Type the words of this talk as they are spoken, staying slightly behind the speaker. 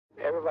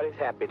everybody's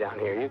happy down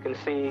here. You can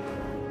see.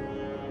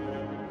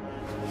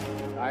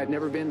 I had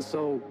never been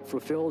so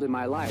fulfilled in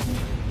my life.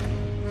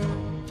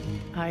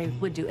 I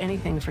would do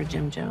anything for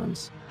Jim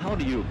Jones. How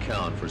do you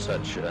account for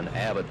such an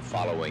avid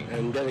following?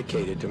 I'm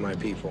dedicated to my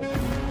people.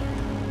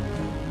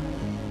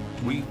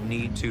 We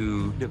need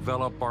to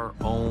develop our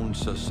own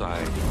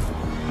society.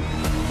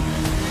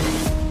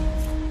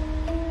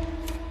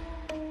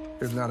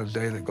 There's not a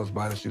day that goes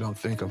by that you don't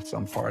think of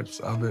some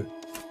parts of it.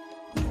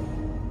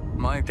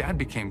 My dad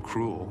became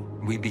cruel.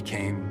 We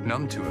became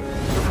numb to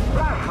it.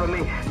 Blasphemy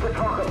to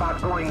talk about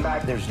going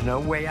back. There's no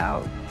way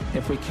out.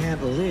 If we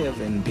can't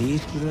live in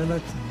peace, then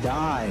let's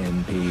die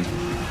in peace.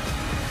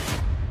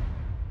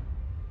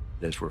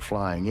 As we're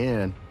flying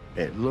in,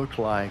 it looked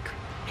like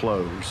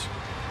clothes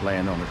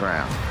laying on the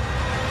ground.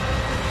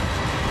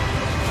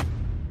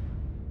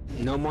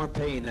 No more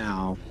pain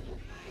now.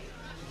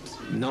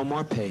 No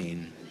more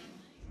pain.